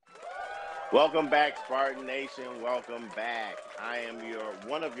Welcome back, Spartan Nation. Welcome back. I am your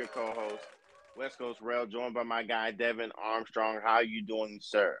one of your co-hosts, West Coast Rail, joined by my guy Devin Armstrong. How you doing,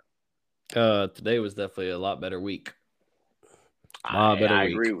 sir? Today was definitely a lot better week. A lot I better I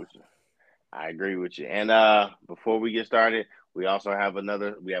week. agree with you. I agree with you. And before we get started, we have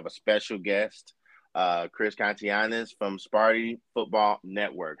a special guest, Chris Contianis from Sparty Football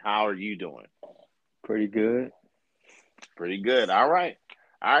Network. How are you doing? Pretty good. Pretty good. All right.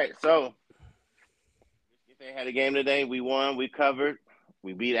 All right. So they had a game today. We won. We covered.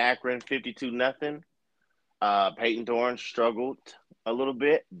 We beat Akron 52 nothing. Peyton Thorne struggled a little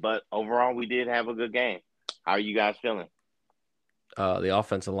bit, but overall we did have a good game. How are you guys feeling? The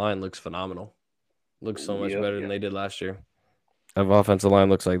offensive line looks phenomenal. Looks so much Yep. better than they did last year. The offensive line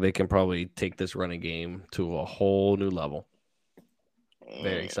looks like they can probably take this running game to a whole new level.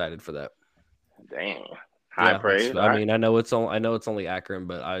 Very Mm, excited for that. dang. High Yeah, praise. All I right. mean, I know it's only Akron,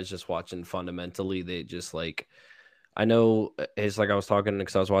 but I was just watching fundamentally. They just like I know it's like I was talking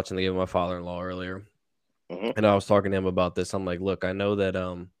because I was watching the game with my father-in-law earlier, Mm-hmm. and I was talking to him about this. I'm like, look, I know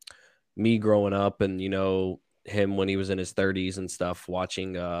that me growing up and him when he was in his 30s and stuff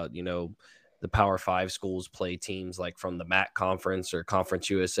watching the Power 5 schools play teams like from the MAC conference or Conference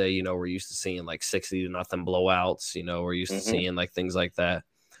USA. We're used to seeing like 60 to nothing blowouts. We're used to Mm-hmm. seeing like things like that.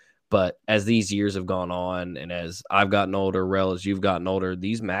 But as these years have gone on and as I've gotten older, Rel, as you've gotten older,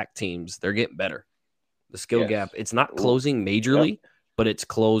 these MAC teams, they're getting better. The skill Yes. gap, it's not Ooh. closing Yep. majorly, but it's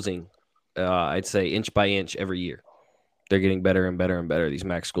closing, I'd say, inch by inch every year. They're getting better and better and better. These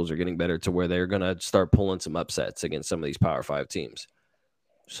MAC schools are getting better to where they're going to start pulling some upsets against some of these Power 5 teams.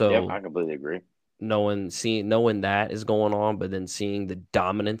 Yep. So I completely agree. knowing that is going on, but then seeing the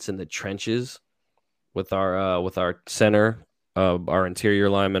dominance in the trenches with our center, our interior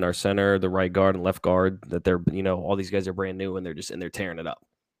lineman, our center, the right guard and left guard, that they're all these guys are brand new and they're just and they're tearing it up.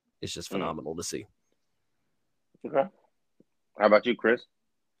 It's just Mm. phenomenal to see. Okay. How about you, Chris?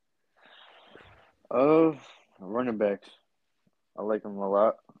 Uh, Running backs. I like them a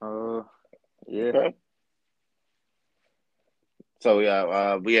lot. Yeah. Okay. So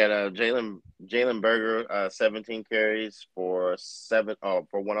yeah, we had Jalen Berger, 17 carries for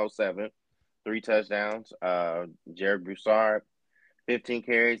 107, 3 touchdowns. Jared Broussard, 15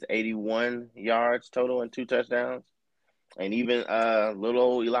 carries, 81 yards total and 2 touchdowns. And even little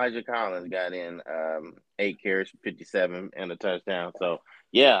old Elijah Collins got in 8 carries, 57 and a touchdown. So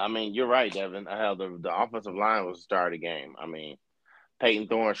yeah, I mean you're right, Devin. How the offensive line was the star of the game. I mean Peyton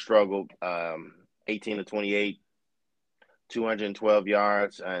Thorne struggled 18 to 28, 212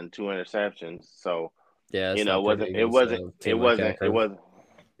 yards and 2 interceptions. So Yeah, you it's know not pretty it against wasn't a it team like wasn't it Akron. wasn't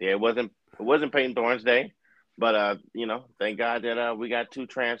yeah it wasn't Peyton Thorne's day. But thank God that we got two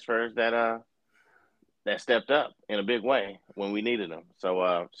transfers that stepped up in a big way when we needed them. So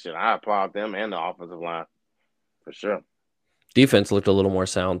I applaud them and the offensive line for sure. Defense looked a little more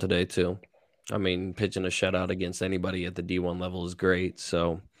sound today too. I mean, pitching a shutout against anybody at the D1 level is great.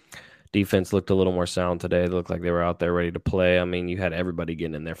 So defense looked a little more sound today. They looked like they were out there ready to play. I mean, you had everybody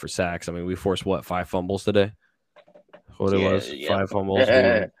getting in there for sacks. I mean, we forced what, 5 fumbles today? What it Yeah, was, yep. 5 fumbles.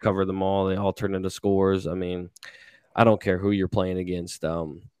 We covered them all. They all turned into scores. I mean, I don't care who you're playing against.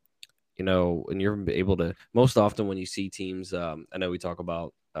 And you're able to most often when you see teams. I know we talk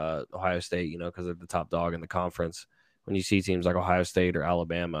about Ohio State, because they're the top dog in the conference. When you see teams like Ohio State or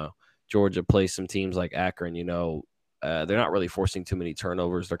Alabama, Georgia plays some teams like Akron. They're not really forcing too many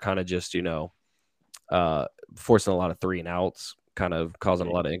turnovers. They're kind of just forcing a lot of three and outs, kind of causing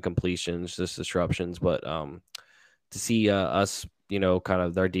a lot of incompletions, just disruptions. But to see us, kind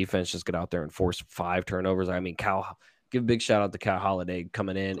of their defense just get out there and force 5 turnovers. I mean, give a big shout out to Cal Holiday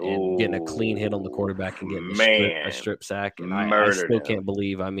coming in and getting a clean hit on the Oh quarterback and getting a man, strip sack. And I murdered still him. can't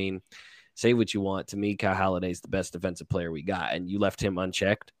believe. I mean, say what you want. To me, Cal Holiday's the best defensive player we got, and you left him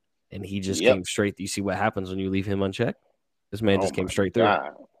unchecked, and he just Yep. came straight. You see what happens when you leave him unchecked? This man Oh just came my straight through,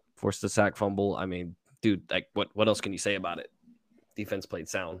 God. forced the sack fumble. I mean, dude, like what else can you say about it? Defense played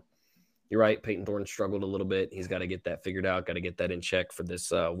sound. You're right. Peyton Thorne struggled a little bit. He's got to get that figured out. Got to get that in check for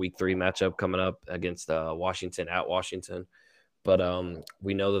this week 3 matchup coming up against Washington at Washington. But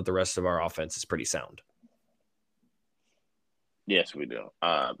we know that the rest of our offense is pretty sound. Yes, we do.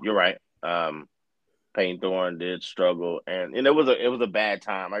 You're right. Payne Thorne did struggle, and it was a bad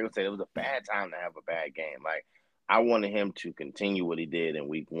time. Like I said, it was a bad time to have a bad game. Like I wanted him to continue what he did in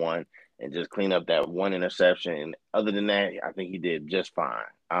week one and just clean up that one interception. And other than that, I think he did just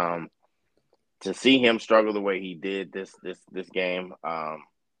fine. To see him struggle the way he did this game,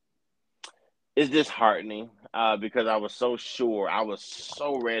 it's disheartening. Because I was so sure, I was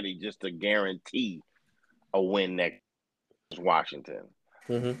so ready just to guarantee a win next Washington.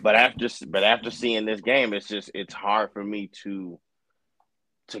 Mm-hmm. But after seeing this game, it's hard for me to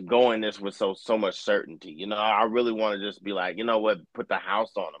go in this with so much certainty. You know, I really want to just be like, you know what, put the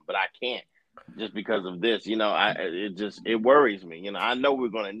house on them, but I can't just because of this. You know, it worries me. You know, I know we're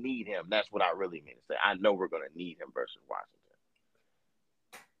gonna need him. That's what I really mean to say. I know we're gonna need him versus Washington.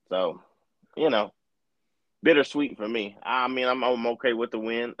 So, you know, bittersweet for me. I mean, I'm okay with the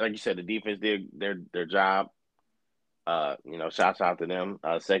win. Like you said, the defense did their job. You know, shouts out to them.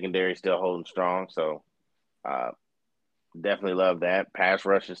 Secondary still holding strong. So, uh, definitely love that. Pass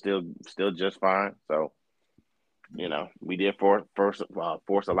rush is still just fine. So, you know, we did force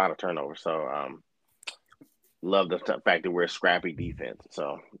a lot of turnovers. So, love the fact that we're a scrappy defense.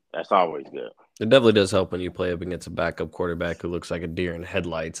 So that's always good. It definitely does help when you play up against a backup quarterback who looks like a deer in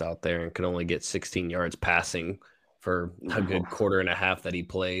headlights out there and can only get 16 yards passing for a good quarter and a half that he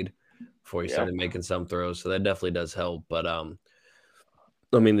played before he started making some throws. So that definitely does help. But I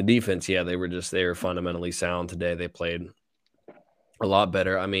mean, the defense, yeah, they were fundamentally sound today. They played a lot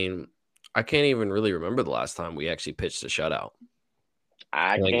better. I mean, I can't even really remember the last time we actually pitched a shutout.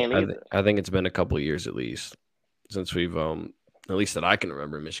 I can't either. I think it's been a couple of years at least since we've at least that I can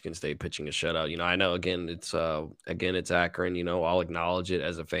remember Michigan State pitching a shutout. You know, I know again it's Akron, you know, I'll acknowledge it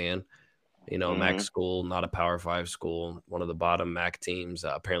as a fan. You know, MAC school, not a Power 5 school, one of the bottom MAC teams.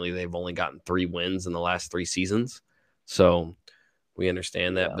 Apparently they've only gotten 3 wins in the last 3 seasons. So we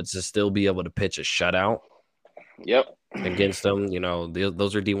understand that, but to still be able to pitch a shutout against them, you know,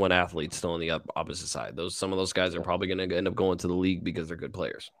 those are D1 athletes still on the opposite side. Some of those guys are probably going to end up going to the league because they're good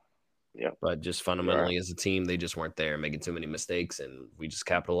players. Yeah. But just fundamentally as a team, they just weren't there, making too many mistakes, and we just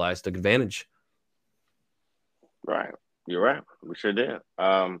capitalized, took advantage. Right. You're right. We sure did.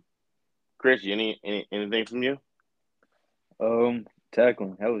 Chris, anything from you?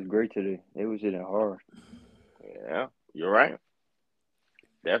 Tackling. That was great today. They was hitting hard. Yeah, you're right.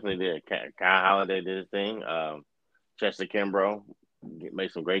 Definitely did. Kyle Holiday did his thing. Chester Kimbrough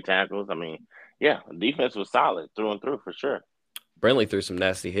made some great tackles. I mean, yeah, defense was solid through and through for sure. Brentley threw some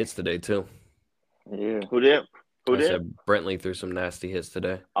nasty hits today too. Yeah. Who did? I said Brentley threw some nasty hits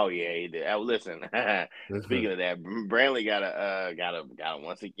today. Oh yeah, he did. Listen, speaking of that, Brantley gotta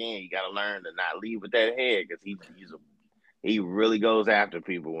once again. You gotta learn to not lead with that head because he really goes after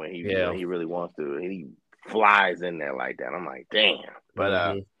people when he really wants to. And he flies in there like that. I'm like, damn.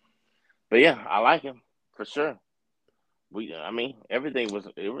 But yeah, I like him for sure. I mean, everything was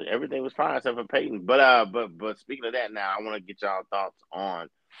fine except for Peyton. But speaking of that, now I want to get y'all thoughts on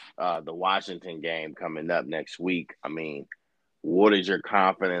the Washington game coming up next week. I mean, what is your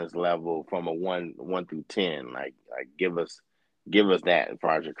confidence level from a 1 through 10? Like give us that as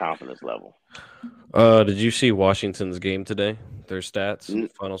far as your confidence level. Did you see Washington's game today? Their stats,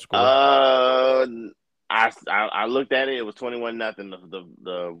 final score. I looked at it. It was 21-0.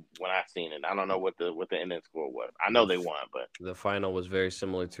 The when I seen it, I don't know what the ending score was. I know they won, but the final was very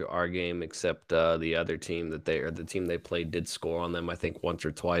similar to our game, except the other team the team they played did score on them. I think once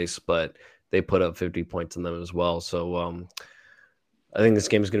or twice, but they put up 50 points on them as well. So I think this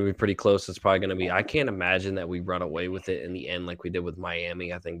game is going to be pretty close. It's probably going to be. I can't imagine that we run away with it in the end like we did with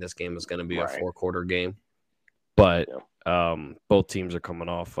Miami. I think this game is going to be a 4-quarter game, but. Both teams are coming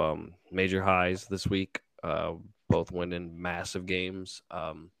off major highs this week, both winning massive games.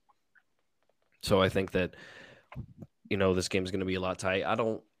 So I think that, you know, this game is going to be a lot tight.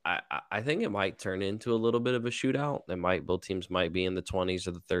 I think it might turn into a little bit of a shootout. Both teams might be in the 20s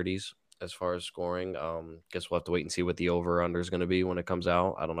or the 30s as far as scoring. Guess we'll have to wait and see what the over/under is going to be when it comes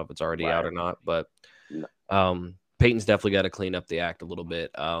out. I don't know if it's already out or not, but Peyton's definitely got to clean up the act a little bit.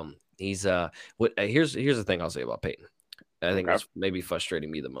 Here's the thing I'll say about Peyton. I think it's maybe frustrating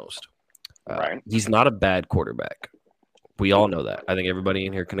me the most. He's not a bad quarterback. We all know that. I think everybody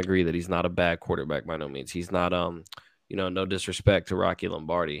in here can agree that he's not a bad quarterback by no means. He's not, no disrespect to Rocky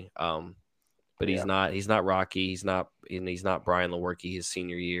Lombardi, but he's not Rocky. He's not Brian Lewerke his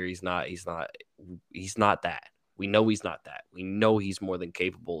senior year. He's not that. We know he's not that. We know he's more than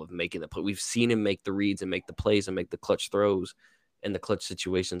capable of making the play. We've seen him make the reads and make the plays and make the clutch throws in the clutch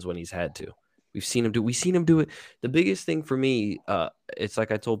situations when he's had to. We've seen him do it. The biggest thing for me, it's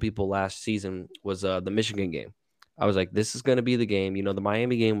like I told people last season, was the Michigan game. I was like, this is going to be the game. You know, the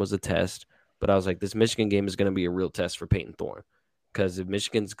Miami game was a test, but I was like, this Michigan game is going to be a real test for Peyton Thorne. Because if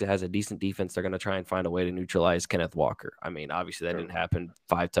Michigan has a decent defense, they're going to try and find a way to neutralize Kenneth Walker. I mean, obviously that didn't happen.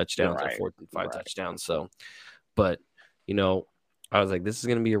 5 touchdowns or 5 touchdowns. So, but, you know, I was like, this is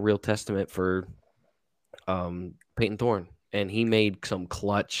going to be a real testament for Peyton Thorne. And he made some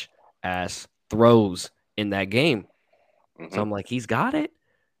clutch-ass throws in that game. So I'm like, he's got it.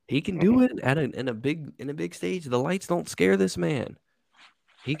 He can do it in a big stage. The lights don't scare this man.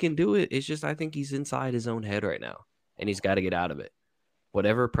 He can do it. It's just I think he's inside his own head right now, and he's got to get out of it.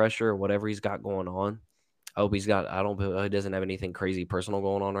 Whatever pressure, whatever he's got going on, I hope he's got. He doesn't have anything crazy personal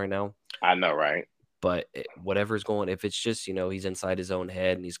going on right now. I know, right? But whatever's going, if it's just he's inside his own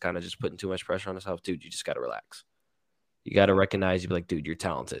head and he's kind of just putting too much pressure on himself, dude, you just got to relax. You got to recognize, you be like, dude, you're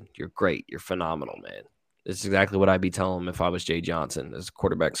talented, you're great, you're phenomenal, man. This is exactly what I'd be telling him if I was Jay Johnson as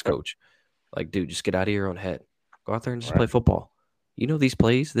quarterback's coach. Like, dude, just get out of your own head. Go out there and just play football. You know these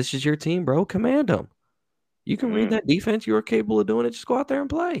plays. This is your team, bro. Command them. You can read that defense. You are capable of doing it. Just go out there and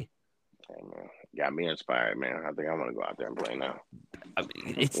play. Hey, man. Got me inspired, man. I think I'm gonna go out there and play now. I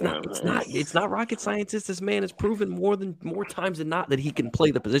mean, it's not rocket science. This man has proven more times than not that he can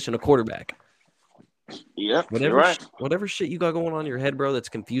play the position of quarterback. Yeah, you're right. Whatever shit you got going on in your head, bro, that's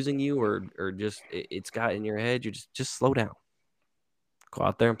confusing you or just it's got in your head, you just slow down. Go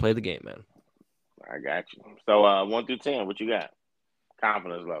out there and play the game, man. I got you. So 1 through 10, what you got?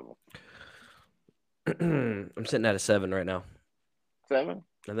 Confidence level. I'm sitting at a 7 right now. 7?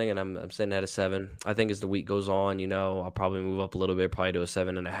 I think I'm sitting at a 7. I think as the week goes on, I'll probably move up a little bit, probably to a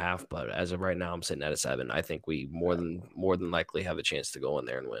 7.5. But as of right now, I'm sitting at a 7. I think we more than likely have a chance to go in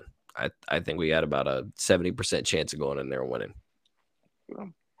there and win. I think we had about a 70% chance of going in there and winning. All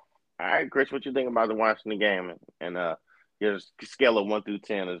right, Chris, what you think about the Washington game and your scale of 1 through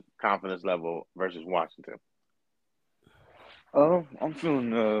 10 is confidence level versus Washington? I'm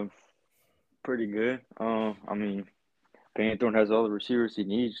feeling pretty good. I mean, Van Thorne has all the receivers he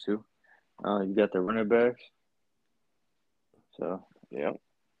needs to. You got the running backs. So yeah.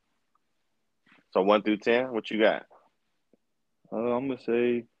 So 1 through 10, what you got? I'm gonna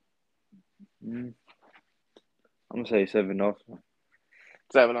say 7 also.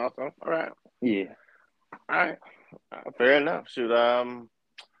 7 also. All right. Yeah. All right. Fair enough. Shoot. As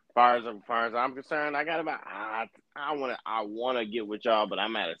far as I'm concerned, I got about. I want to get with y'all, but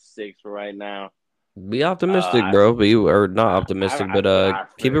I'm at a 6 for right now. Be optimistic, bro. But you are not optimistic, but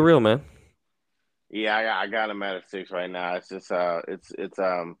keep it real, man. Yeah, I got him at a 6 right now. It's just it's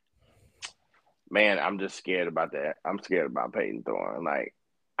man, I'm just scared about that. I'm scared about Peyton Thorne. Like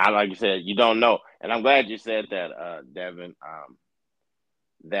you said, you don't know, and I'm glad you said that, Devin.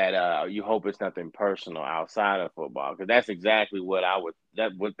 That you hope it's nothing personal outside of football, because that's exactly what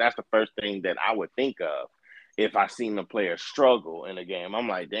that's the first thing that I would think of if I seen the player struggle in a game. I'm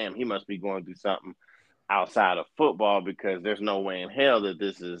like, damn, he must be going through something outside of football, because there's no way in hell that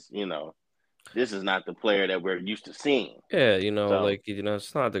this is not the player that we're used to seeing. Yeah,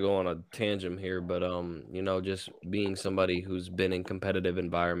 it's not to go on a tangent here, but just being somebody who's been in competitive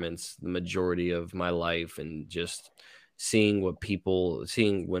environments the majority of my life, and just seeing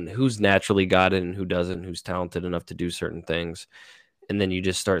who's naturally got it and who doesn't, who's talented enough to do certain things. And then you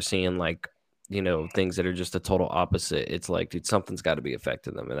just start seeing things that are just a total opposite. It's like, dude, something's got to be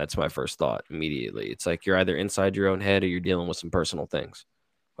affecting them. And that's my first thought immediately. It's like, you're either inside your own head or you're dealing with some personal things.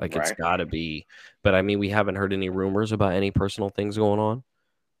 Like, right. It's got to be. But I mean, we haven't heard any rumors about any personal things going on.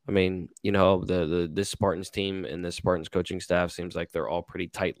 I mean, this Spartans team and the Spartans coaching staff seems like they're all pretty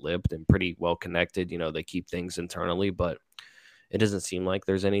tight-lipped and pretty well connected. They keep things internally, but it doesn't seem like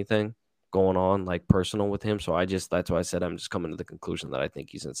there's anything going on like personal with him. So that's why I said I'm just coming to the conclusion that I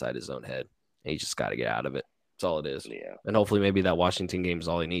think he's inside his own head. And he just got to get out of it. That's all it is. Yeah. And hopefully maybe that Washington game is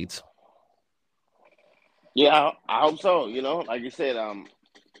all he needs. Yeah, I hope so. Like you said,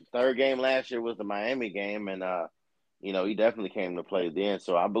 third game last year was the Miami game, and he definitely came to play then.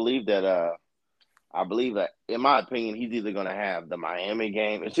 So I believe that in my opinion, he's either going to have the Miami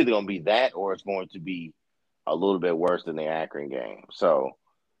game. It's either going to be that, or it's going to be a little bit worse than the Akron game. So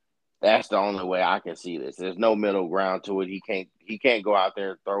that's the only way I can see this. There's no middle ground to it. He can't go out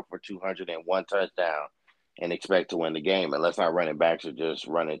there and throw for 201 touchdown and expect to win the game, unless our running backs are just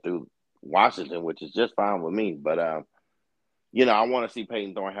running through Washington, which is just fine with me. But I want to see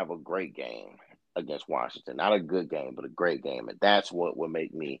Peyton Thorne have a great game against Washington. Not a good game, but a great game. And that's what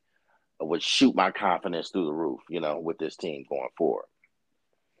would shoot my confidence through the roof, with this team going forward.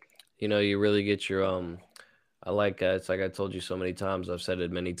 You really get your it's like I told you so many times. I've said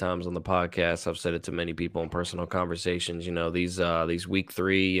it many times on the podcast. I've said it to many people in personal conversations. These week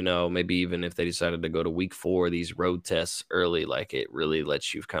 3, maybe even if they decided to go to week 4, these road tests early, like it really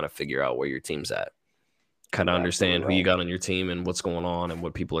lets you kind of figure out where your team's at. Kind of understand who you got on your team and what's going on and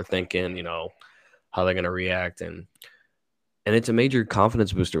what people are thinking, how they're going to react. And it's a major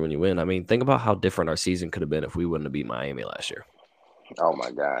confidence booster when you win. I mean, think about how different our season could have been if we wouldn't have beat Miami last year. Oh,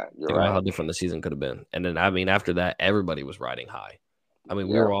 my God. You're think right. about how different the season could have been. And then, I mean, after that, everybody was riding high. I mean,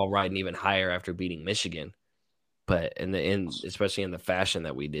 we were all riding even higher after beating Michigan, but in the end, especially in the fashion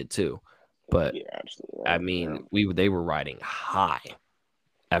that we did too. But, I mean, they were riding high.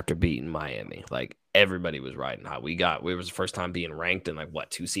 after beating Miami. Like everybody was riding high. We was the first time being ranked in like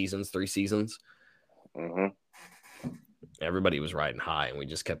what 3 seasons. Everybody was riding high, and we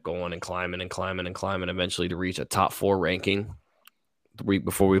just kept going and climbing and climbing and climbing, eventually to reach a top 4 ranking the week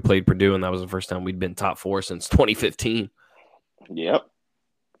before we played Purdue, and that was the first time we'd been top 4 since 2015. Yep,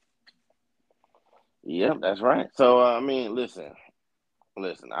 that's right. So I mean, listen.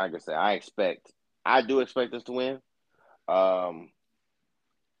 Like I said, I do expect us to win. But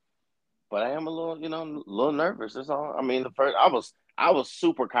I am a little nervous. That's all. I mean, I was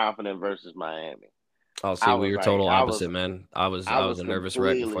super confident versus Miami. I'll see. We were total opposite, man. I was a nervous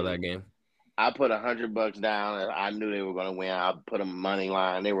wreck before that game. I put $100 down, and I knew they were going to win. I put them money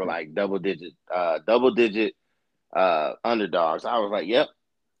line. They were like double digit underdogs. I was like, yep,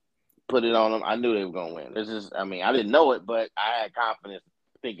 put it on them. I knew they were going to win. This is, I mean, I didn't know it, but I had confidence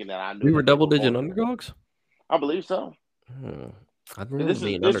thinking that I knew. We were double digit underdogs? I believe so. I remember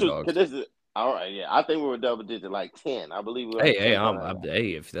being underdogs. All right, yeah. I think we were double digit, like 10. I believe we were.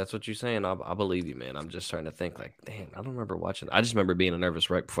 Hey, if that's what you're saying, I believe you, man. I'm just trying to think, like, damn, I don't remember watching. I just remember being a nervous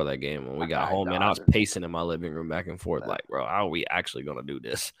wreck before that game when we got home, man. I was pacing in my living room back and forth, like, bro, how are we actually gonna do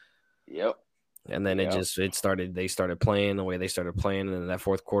this? Yep. And then they started playing the way they started playing, and then that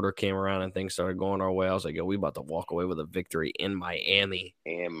fourth quarter came around and things started going our way. I was like, yo, we about to walk away with a victory in Miami.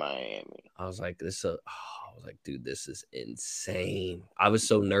 I was like, dude, this is insane. I was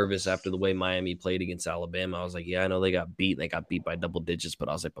so nervous after the way Miami played against Alabama. I was like, yeah, I know they got beat. They got beat by double digits, but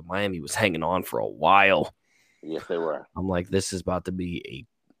I was like, but Miami was hanging on for a while. Yes, they were. I'm like, this is about to be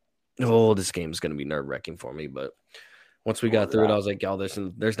this game is going to be nerve-wracking for me. But once we got through it, I was like, y'all,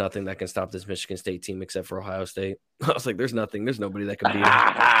 there's nothing that can stop this Michigan State team except for Ohio State. I was like, there's nobody that can beat them.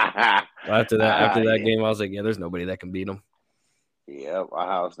 After that game, I was like, yeah, there's nobody that can beat them. Yep,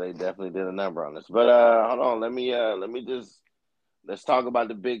 Ohio State definitely did a number on us. But hold on, let's talk about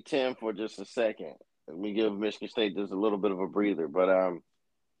the Big Ten for just a second. Let me give Michigan State just a little bit of a breather. But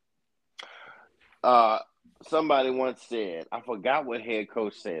somebody once said, I forgot what head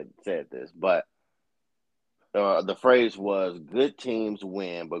coach said this, but the phrase was "good teams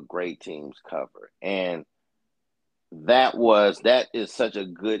win, but great teams cover," and that is such a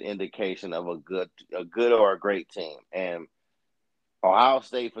good indication of a good or a great team. And Ohio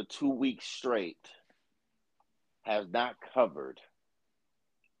State for 2 weeks straight has not covered,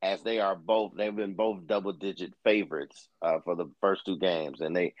 as they've been both double-digit favorites for the first 2 games,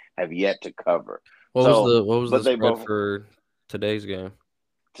 and they have yet to cover. What was the spread for today's game?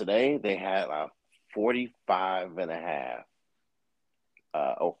 Today they had 45.5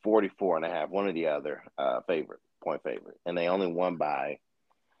 or 44.5, one or the other point favorite, and they only won by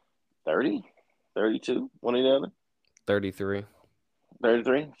 30, 32, one or the other. 33.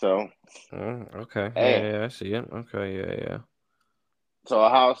 So, okay. Hey. Yeah, I see it. Okay, yeah. So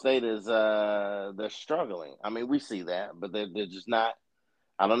Ohio State is they're struggling. I mean, we see that, but they're just not.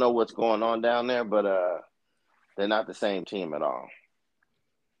 I don't know what's going on down there, but they're not the same team at all.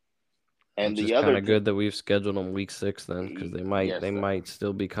 And the other kind of good that we've scheduled them week 6 then, because they might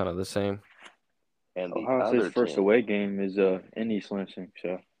still be kind of the same. And Ohio State's first away game is in East Lansing,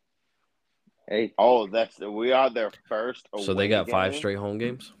 so. Hey. We are their first away. So they got 5 straight home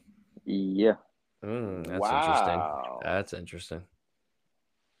games? Yeah. That's interesting.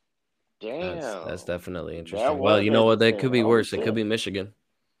 Damn. That's definitely interesting. Well, you know what? That could be worse. It could be Michigan.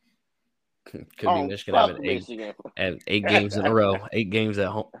 Could be Michigan having 8 games in a row. 8 games at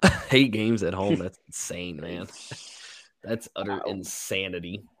home. 8 games at home. That's insane, man. That's utter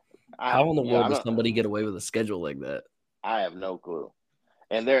insanity. How in the world does somebody get away with a schedule like that? I have no clue.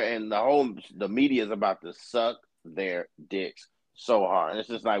 And the media is about to suck their dicks so hard. And it's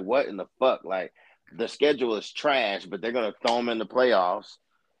just like, what in the fuck? Like, the schedule is trash, but they're going to throw them in the playoffs.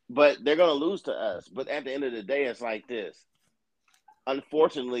 But they're going to lose to us. But at the end of the day, it's like this.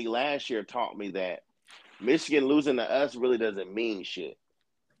 Unfortunately, last year taught me that Michigan losing to us really doesn't mean shit.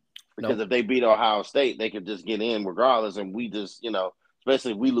 Because if they beat Ohio State, they could just get in regardless. And we just,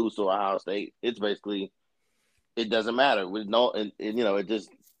 especially if we lose to Ohio State, it's basically – it doesn't matter. It just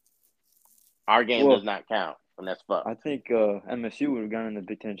our game does not count, and that's fucked. I think MSU would have gone in the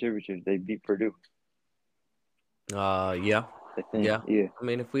Big Ten championship if they beat Purdue. Yeah. I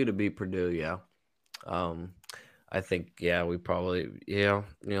mean, if we'd have beat Purdue, yeah. I think, we probably,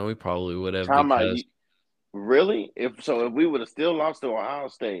 we probably would have. Really? If we would have still lost to Ohio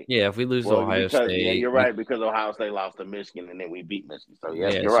State. Yeah, if we lose to Ohio State. Yeah, you're right, because Ohio State lost to Michigan and then we beat Michigan. So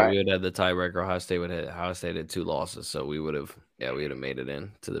you're right. We would have had the tiebreaker. Ohio State had 2 losses, so we would have made it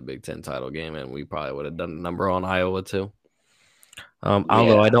in to the Big Ten title game, and we probably would have done a number on Iowa too.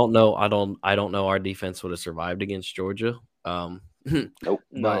 Although I don't know our defense would have survived against Georgia. Nope.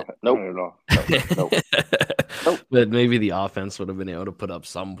 No, But not at all. Nope. Nope. but maybe the offense would have been able to put up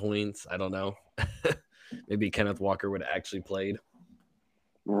some points. I don't know. Maybe Kenneth Walker would have actually played. I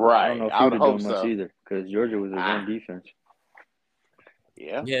Right. don't know if I he would would have hope done much so. either because Georgia was a Ah. run defense.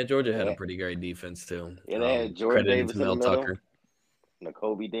 Yeah. Yeah, Georgia had Yeah. a pretty great defense too. Yeah, they had Jordan Credited Davis to in the Mel middle. Tucker.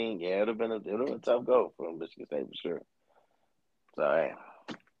 Kobe Dean. Yeah, it would have been a tough go for Michigan State for sure. So hey,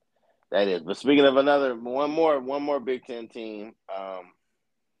 that is. But speaking of one more Big Ten team.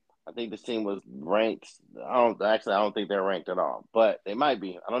 I think this team was ranked. I don't think they're ranked at all, but they might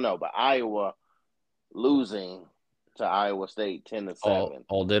be. I don't know. But Iowa losing to Iowa State 10-7.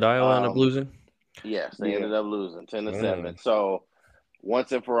 All did Iowa end up losing? Yes, they Yeah. ended up losing 10-7. So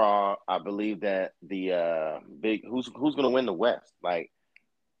once and for all, I believe that the who's going to win the West? Like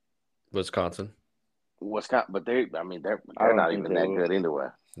Wisconsin. But they're I not don't even think they that will. good anyway.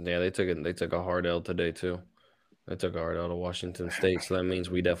 Yeah, they took a hard L today too. They took a hard L to Washington State, so that means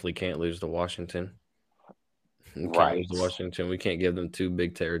we definitely can't lose to Washington. We can't lose to Washington. We can't give them two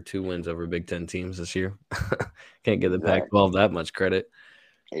wins over Big Ten teams this year. Can't give the Pac-12 that much credit.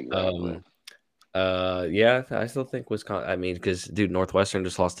 Exactly. Yeah, I still think Wisconsin. I mean, because dude, Northwestern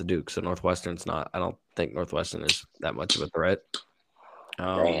just lost to Duke, so Northwestern's not. I don't think Northwestern is that much of a threat.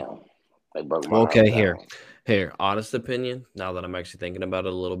 Damn, they broke my okay, heart here. Honest opinion. Now that I'm actually thinking about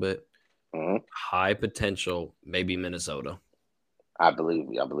it a little bit, high potential, maybe Minnesota. I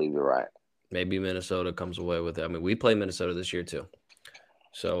believe you're right. Maybe Minnesota comes away with it. I mean, we play Minnesota this year too,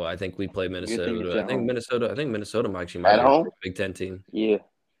 so I think we play Minnesota. I think Minnesota actually might be our first Big Ten team. Yeah.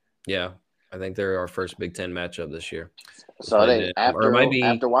 I think they're our first Big Ten matchup this year. So they after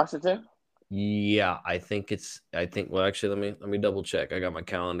Washington? Yeah, I think. Well, actually, let me double check. I got my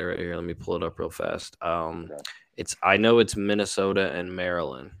calendar right here. Let me pull it up real fast. I know it's Minnesota and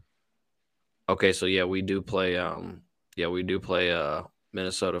Maryland. Okay, so yeah, we do play.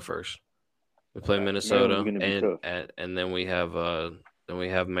 Minnesota first. We play Minnesota, and then we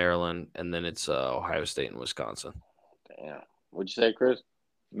have Maryland, and then it's Ohio State and Wisconsin. Damn, what'd you say, Chris?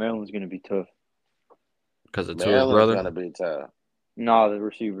 Maryland's going to be tough. Because of Tua's brother? Going to be tough. No, the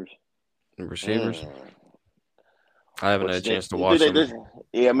receivers. I haven't had a chance to watch them.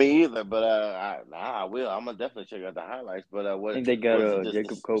 Yeah, me either. But I will. I'm gonna definitely check out the highlights. But I think they got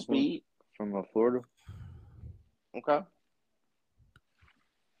Jacob Copeland from Florida. Okay.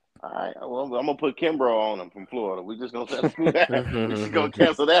 All right. Well, I'm gonna put Kimbrough on him from Florida. We just gonna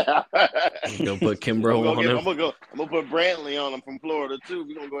cancel that out. You gonna put Kimbrough on him? I'm gonna put Brantley on him from Florida too.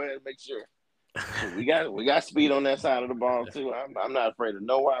 We're gonna go ahead and make sure we got speed on that side of the ball too. I'm not afraid of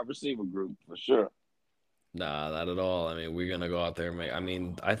no wide receiver group for sure. Nah, not at all. I mean, we're gonna go out there and make. I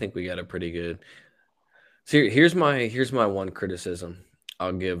mean, I think we got a pretty good. See, here's my one criticism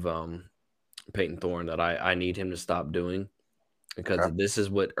I'll give Peyton Thorne that I need him to stop doing, because this is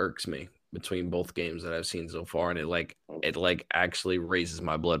what irks me between both games that I've seen so far, and it actually raises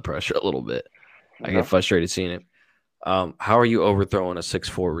my blood pressure a little bit. I get frustrated seeing it. How are you overthrowing a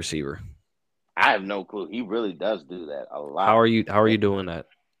 6'4" receiver? I have no clue. He really does do that a lot. How are you doing that?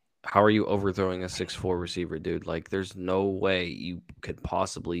 How are you overthrowing a 6'4" receiver, dude? Like, there's no way you could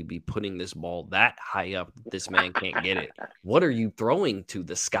possibly be putting this ball that high up that this man can't get it. What are you throwing to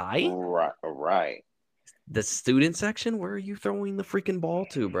the sky? Right. The student section? Where are you throwing the freaking ball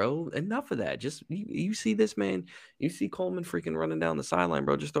to, bro? Enough of that. Just you see this man. You see Coleman freaking running down the sideline,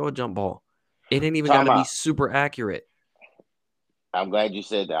 bro. Just throw a jump ball. It ain't even got to be super accurate. I'm glad you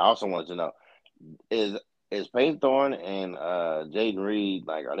said that. I also wanted to know, is Peyton Thorne and Jaden Reed,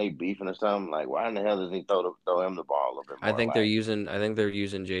 like, are they beefing or something? Like, why in the hell doesn't he throw him the ball a little bit more? I think they're using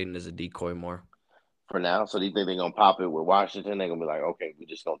Jaden as a decoy more for now. So do you think they're gonna pop it with Washington? They're gonna be like, okay, we're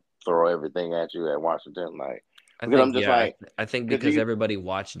just gonna throw everything at you at Washington. Like, I think because everybody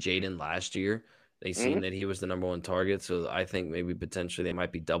watched Jaden last year, they seen that he was the number one target. So I think maybe potentially they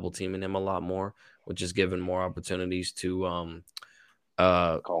might be double teaming him a lot more, which is giving more opportunities to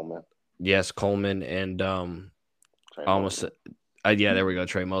Coleman. Yes, Coleman and there we go,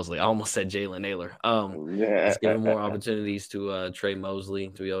 Trey Mosley. I almost said Jalen Naylor. It's giving more opportunities to Trey Mosley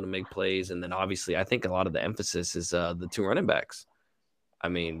to be able to make plays, and then obviously I think a lot of the emphasis is the two running backs. I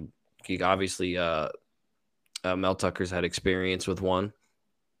mean, obviously Mel Tucker's had experience with one,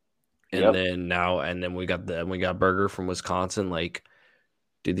 and then we got Berger from Wisconsin. Like,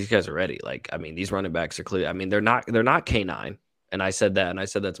 dude, these guys are ready. Like, I mean, these running backs are clear. I mean, they're not K9. And I said that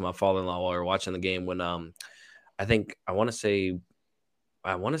to my father-in-law while we were watching the game when I want to say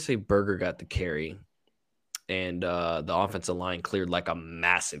Berger got the carry, and the offensive line cleared like a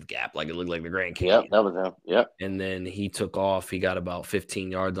massive gap, like it looked like the Grand Canyon. Yep, that was him. Yep. And then he took off. He got about 15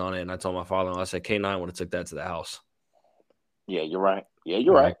 yards on it, and I told my father-in-law, I said, K9 would have took that to the house. Yeah, you're right. Yeah,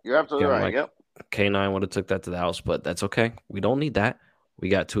 you're All right. right. You're absolutely Yeah, I'm right. like, Yep. K9 would have took that to the house, but that's okay. We don't need that. We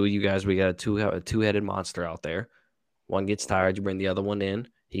got two of you guys. We got a two-headed monster out there. One gets tired, you bring the other one in.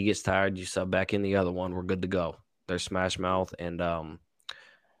 He gets tired, you sub back in the other one. We're good to go. They're smash mouth and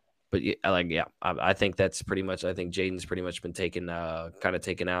but I think that's pretty much. I think Jaden's pretty much been taken, kind of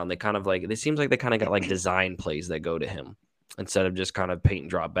taken out, and they kind of like. It seems like they kind of got like design plays that go to him instead of just kind of Peyton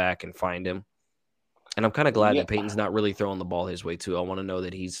drop back and find him. And I'm kind of glad Yeah. that Peyton's not really throwing the ball his way too. I want to know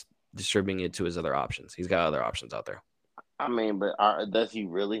that he's distributing it to his other options. He's got other options out there. I mean, but does he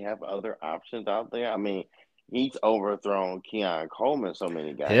really have other options out there? I mean, he's overthrown Keon Coleman so many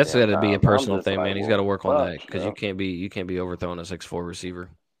Hey, that's goddamn got to be a times. I'm personal just thing, like, man. He's well, got to work on fuck, that because you can't be overthrowing a 6'4" receiver.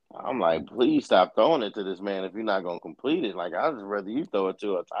 I'm like, please stop throwing it to this man if you're not gonna complete it. Like, I'd just rather you throw it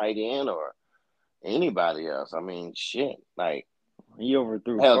to a tight end or anybody else. I mean, shit. Like, He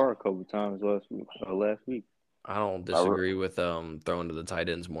overthrew hell, Carr a couple times last week. I don't disagree with throwing to the tight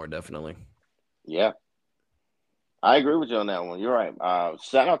ends more, definitely. yeah. I agree with you on that one. You're right.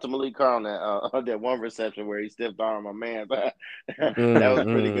 Shout out to Malik Carr on that one reception where he stiffed arm my man. That was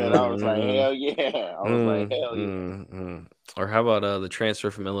pretty good. I was like, hell yeah. Hell yeah. Or how about the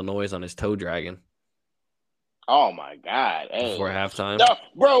transfer from Illinois on his toe dragon Oh my God! Hey, before halftime? no,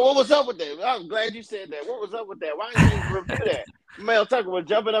 bro, what was up with that? I'm glad you said that. What was up with that? Why didn't you review that? Mel Tucker was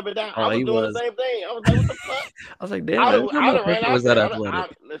jumping up and down. Oh, I was he doing was. the same thing. I was like, what the fuck? I was like, damn, I man, would have ran out was that there.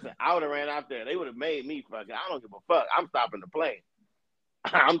 athletic? Listen, I would have ran out there. They would have made me fucking. I don't give a fuck. I'm stopping the play.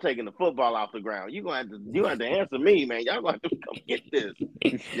 I'm taking the football off the ground. You have to answer me, man. Y'all gonna have to come get this.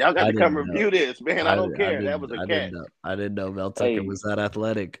 Y'all got to come review this, man. I don't care. That was a catch. I didn't know Mel Tucker was that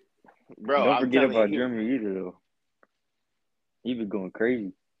athletic. Bro, don't forget about Jeremy either, though. He was going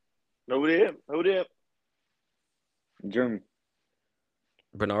crazy. Who did? Jeremy.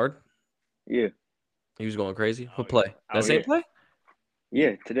 Bernard? Yeah. He was going crazy. What play? That same play?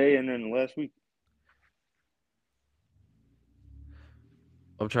 Yeah, today and then last week.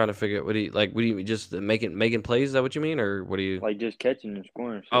 I'm trying to figure out what do you just making plays? Is that what you mean, or what do you like just catching and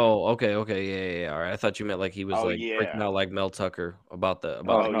scoring? Oh, okay, yeah. All right, I thought you meant like he was freaking out like Mel Tucker about the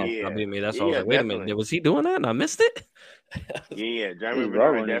beating me. That's why I was like, wait a minute, was he doing that and I missed it? Yeah, Jeremy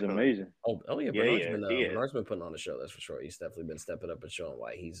Bernard is amazing. Bernard's been putting on a show. That's for sure. He's definitely been stepping up and showing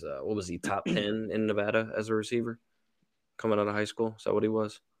why he's what was he top 10 in Nevada as a receiver coming out of high school? Is that what he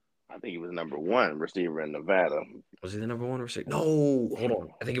was? I think he was number 1 receiver in Nevada. Was he the number 1 receiver? No, hold on.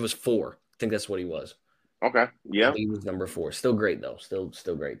 I think it was 4. I think that's what he was. Okay. Yeah. He was number 4. Still great though. Still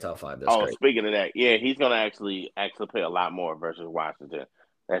great. Top 5. That's great. Speaking of that, yeah, he's gonna actually play a lot more versus Washington.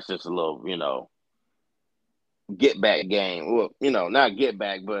 That's just a little, get back game. Well, not get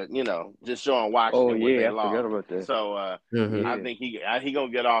back, but just showing Washington what they lost. Forgot about that. So I think he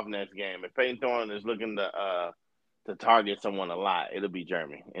gonna get off next game. If Peyton Thorne is looking to target someone a lot, it'll be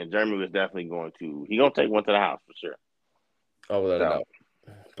Jeremy. And Jeremy was definitely going to take one to the house for sure. Oh, without a doubt.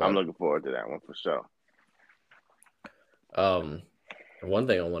 I'm looking forward to that one for sure. One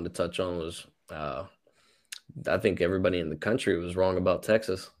thing I wanted to touch on was I think everybody in the country was wrong about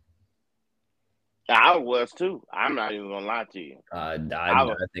Texas. I was too. I'm not even gonna lie to you. I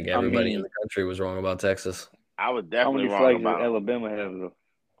think everybody in the country was wrong about Texas. I was definitely wrong flags about Alabama have though.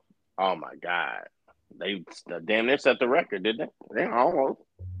 Oh my God. They damn near set the record, didn't they? They almost.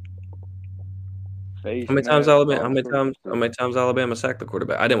 How many times Alabama sacked the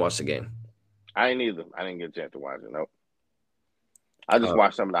quarterback? I didn't watch the game. I didn't either. I didn't get a chance to watch it. Nope. I just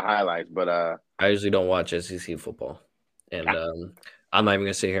watched some of the highlights, but I usually don't watch SEC football, and I'm not even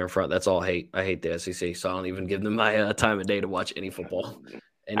gonna sit here in front. That's all hate. I hate the SEC, so I don't even give them my time of day to watch any football,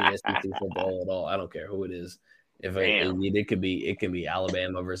 any SEC football at all. I don't care who it is. It could be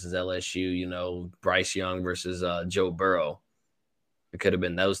Alabama versus LSU, Bryce Young versus Joe Burrow. It could have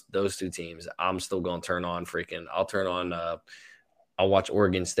been those two teams. I'm still gonna turn on I'll watch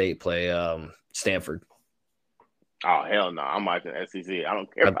Oregon State play Stanford. Oh hell no! I'm watching SEC. I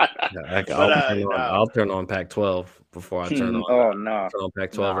don't care about that. I'll turn on Pac-12 before I turn on. Turn on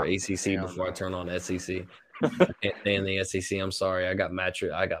Pac-12 or ACC before I turn on SEC. I can't stand the SEC. I'm sorry. I got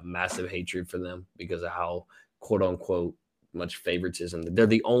massive hatred for them because of how quote unquote much favoritism. They're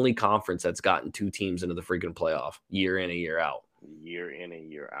the only conference that's gotten 2 teams into the freaking playoff year in and year out. Year in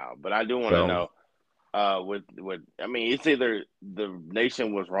and year out. But I do want to know. It's either the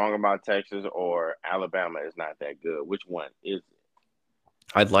nation was wrong about Texas or Alabama is not that good. Which one is it?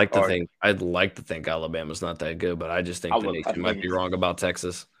 I'd like to think Alabama's not that good, but I just think the nation might be wrong about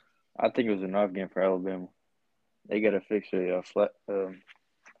Texas. I think it was an off game for Alabama. They got to fix their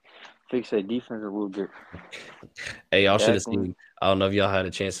defense a little bit. Hey, y'all should have seen. I don't know if y'all had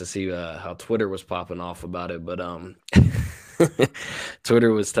a chance to see how Twitter was popping off about it, but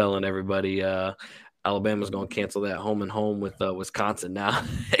Twitter was telling everybody Alabama's going to cancel that home and home with Wisconsin now.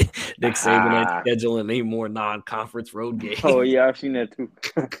 Nick Saban ain't scheduling any more non-conference road games. Oh, yeah, I've seen that too.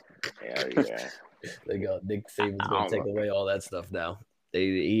 Yeah. They go, Nick Saban's going to take away all that stuff now.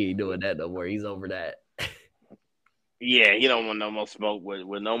 He ain't doing that no more. He's over that. Yeah, he don't want no more smoke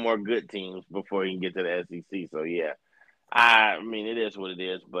with no more good teams before he can get to the SEC. So, yeah. I mean, it is what it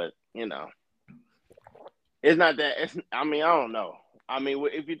is, but, it's not that. I don't know. I mean,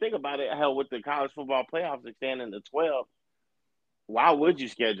 if you think about it, hell, with the college football playoffs extending to 12, why would you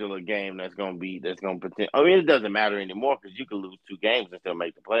schedule a game that's going to pretend? I mean, it doesn't matter anymore because you can lose 2 games and still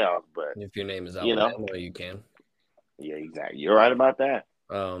make the playoffs. But if your name is Alabama, you can. Yeah, exactly. You're right about that.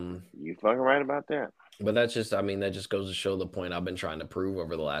 You fucking right about that. But that just goes to show the point I've been trying to prove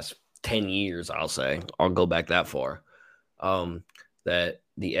over the last 10 years, I'll say. I'll go back that far. That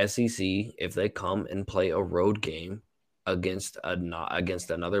the SEC, if they come and play a road game against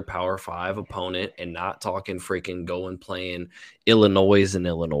another Power 5 opponent, and not talking freaking going playing Illinois and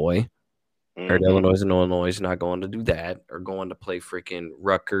Illinois, or Illinois and Illinois, not going to do that, or going to play freaking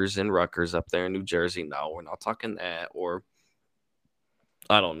Rutgers and Rutgers up there in New Jersey. No, we're not talking that. Or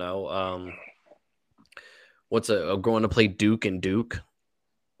I don't know. Going to play Duke and Duke.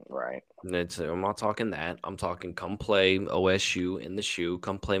 Right. I'm not talking that. I'm talking come play OSU in the shoe.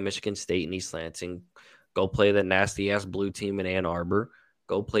 Come play Michigan State in East Lansing. Go play the nasty-ass blue team in Ann Arbor.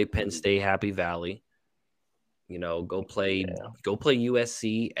 Go play Penn State Happy Valley. Go play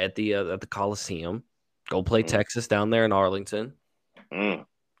USC at the Coliseum. Go play Texas down there in Arlington.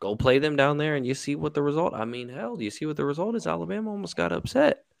 Go play them down there, and you see what the result. I mean, hell, do you see what the result is? Alabama almost got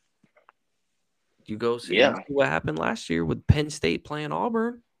upset. You go see what happened last year with Penn State playing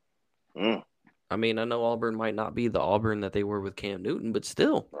Auburn. I mean, I know Auburn might not be the Auburn that they were with Cam Newton, but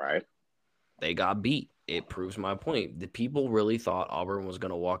still, right? They got beat. It proves my point. The people really thought Auburn was going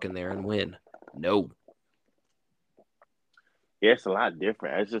to walk in there and win. No. Yeah, it's a lot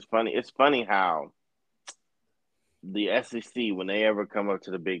different. It's just funny. It's funny how the SEC, when they ever come up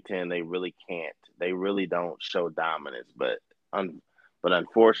to the Big Ten, they really can't. They really don't show dominance. But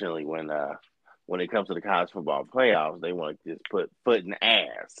unfortunately, when it comes to the college football playoffs, they want to just put foot in the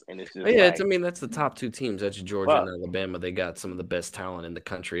ass, and it's just that's the top 2 teams. That's Georgia and Alabama. They got some of the best talent in the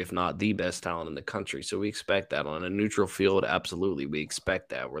country, if not the best talent in the country. So we expect that on a neutral field. Absolutely, we expect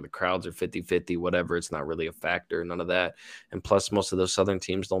that where the crowds are 50-50, whatever. It's not really a factor, none of that. And plus, most of those Southern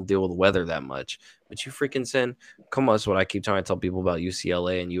teams don't deal with weather that much. But you freaking come on, that's what I keep trying to tell people about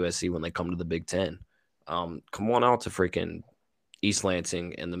UCLA and USC when they come to the Big Ten. Come on out to freaking East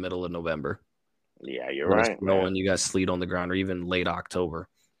Lansing in the middle of November. Yeah, you're right. Knowing you got sleet on the ground, or even late October,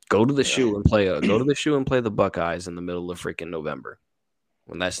 go to the shoe and play. Go to the shoe and play the Buckeyes in the middle of freaking November,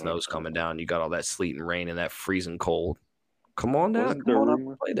 when that snow's coming down. You got all that sleet and rain and that freezing cold. Come on down, come on up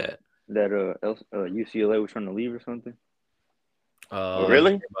and play that. That UCLA was trying to leave or something.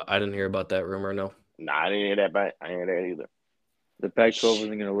 Really? I didn't hear about that rumor. No. Nah, I didn't hear that. I didn't hear that either. The Pac-12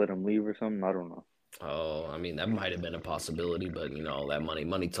 wasn't going to let them leave or something. I don't know. Oh, I mean, that might have been a possibility, but that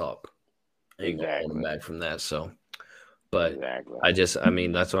money talk. Exactly. Holding back from that. So, but exactly.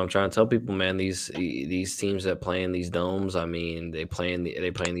 That's what I'm trying to tell people, man. These teams that play in these domes, I mean, they play in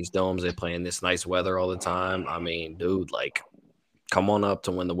these domes. They play in this nice weather all the time. I mean, dude, like, come on up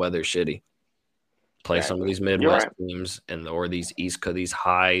to when the weather's shitty. Play some of these Midwest teams or these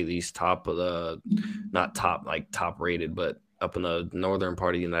top of the, not top like top rated, but up in the northern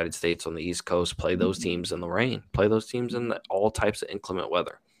part of the United States on the East Coast. Play those teams in the rain. Play those teams in all types of inclement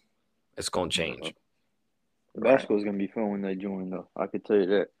weather. It's going to change. Basketball's going to be fun when they join, though. I could tell you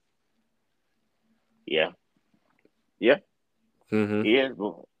that. Yeah. Yeah. Mm-hmm. Yeah.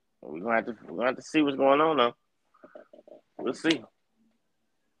 Well, we're going to have to see what's going on, though. We'll see.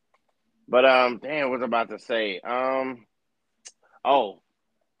 But, damn, what was I about to say? Do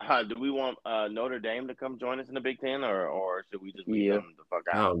we want Notre Dame to come join us in the Big Ten, or should we just leave them the fuck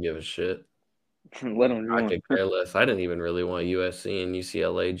out? I don't give a shit. Let them join. I could care less. I didn't even really want USC and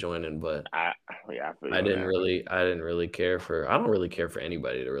UCLA joining, but I didn't really care for. I don't really care for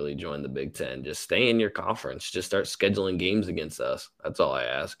anybody to really join the Big Ten. Just stay in your conference. Just start scheduling games against us. That's all I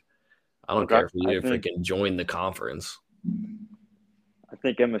ask. I don't care for you to freaking join the conference. I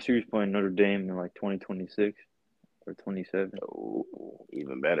think MSU's playing Notre Dame in like 2026 or 27. Oh,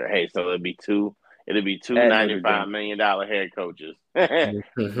 even better. Hey, so it'll be two $95 million head coaches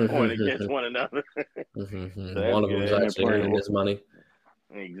going against one another. So one of them is actually earning his money.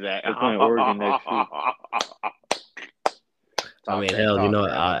 Exactly. They're playing Oregon next week. I mean, hell,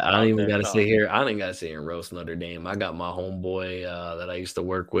 I don't even got to sit here. I don't even got to sit here and roast Notre Dame. I got my homeboy that I used to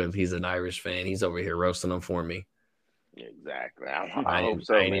work with. He's an Irish fan. He's over here roasting them for me. Exactly. I hope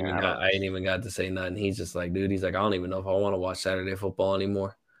so, man. I ain't even got to say nothing. He's just like, dude. He's like, I don't even know if I want to watch Saturday football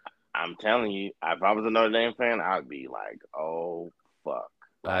anymore. I'm telling you, if I was a Notre Dame fan, I'd be like, oh fuck.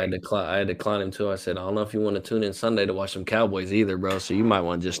 I had to decline him too. I said, I don't know if you want to tune in Sunday to watch some Cowboys either, bro. So you might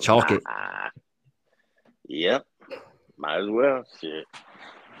want to just chalk it. Yep. Might as well. Shit.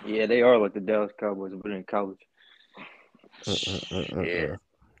 Yeah, they are like the Dallas Cowboys, but in college. Yeah.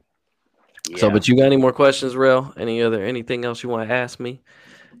 So, but you got any more questions, Rel? Anything else you want to ask me?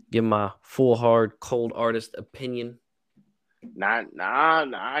 Give my full, hard, cold artist opinion. Nah.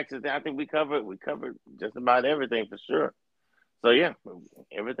 Actually, I think we covered just about everything for sure. So yeah,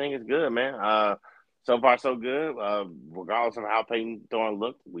 everything is good, man. So far so good. Regardless of how Peyton Thorne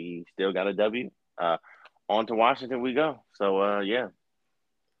looked, we still got a W. On to Washington we go. So yeah,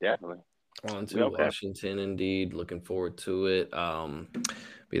 definitely. On to Washington, indeed. Looking forward to it.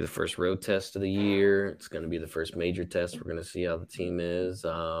 Be the first road test of the year. It's going to be the first major test. We're going to see how the team is.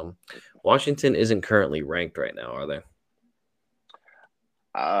 Washington isn't currently ranked right now, are they?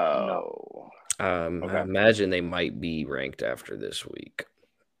 No. Okay. I imagine they might be ranked after this week.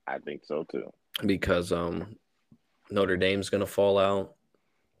 I think so too. Because Notre Dame's going to fall out.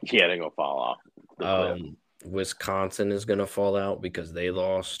 Yeah, they're going to fall off. Wisconsin is going to fall out because they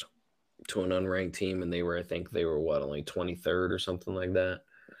lost to an unranked team, and I think they were only 23rd or something like that.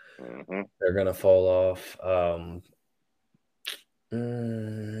 Mm-hmm. They're going to fall off. I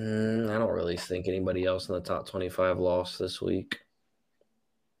don't really think anybody else in the top 25 lost this week.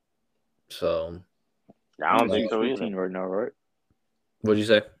 So I don't think so either. 15 right now, right? What'd you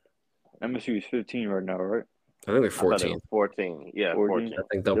say? MSU is 15 right now, right? I think they're 14. 14. Yeah, 14. I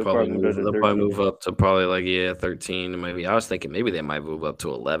think they'll probably move up to probably 13 maybe. I was thinking maybe they might move up to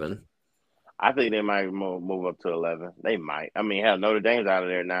 11. I think they might move up to 11. They might. I mean, hell, Notre Dame's out of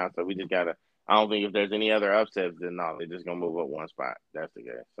there now, so we just gotta. I don't think if there's any other upsets, then no, they're just gonna move up one spot. That's the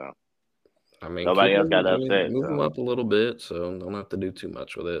case. So, I mean, nobody else got upset. Move them up a little bit, so don't have to do too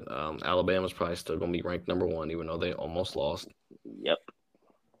much with it. Alabama's probably still gonna be ranked number 1, even though they almost lost. Yep.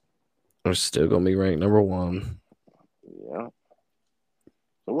 They're still gonna be ranked number 1. Yeah.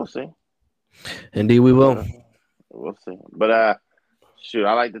 So we'll see. Indeed, we will. We'll see. But shoot,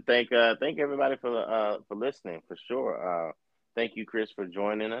 I like to thank everybody for listening for sure. Thank you, Chris, for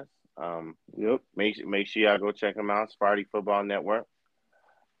joining us. Yep. Make sure y'all go check them out, Sparty Football Network.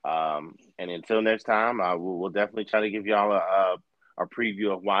 And until next time, we'll definitely try to give y'all a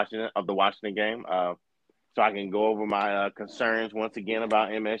preview of the Washington game. So I can go over my concerns once again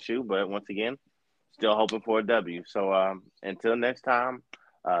about MSU, but once again, still hoping for a W. So until next time,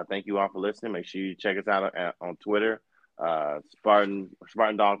 thank you all for listening. Make sure you check us out on Twitter, Spartan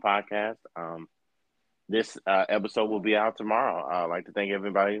Dog Podcast. This episode will be out tomorrow. I'd like to thank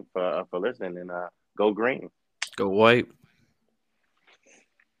everybody for listening, and go green. Go white.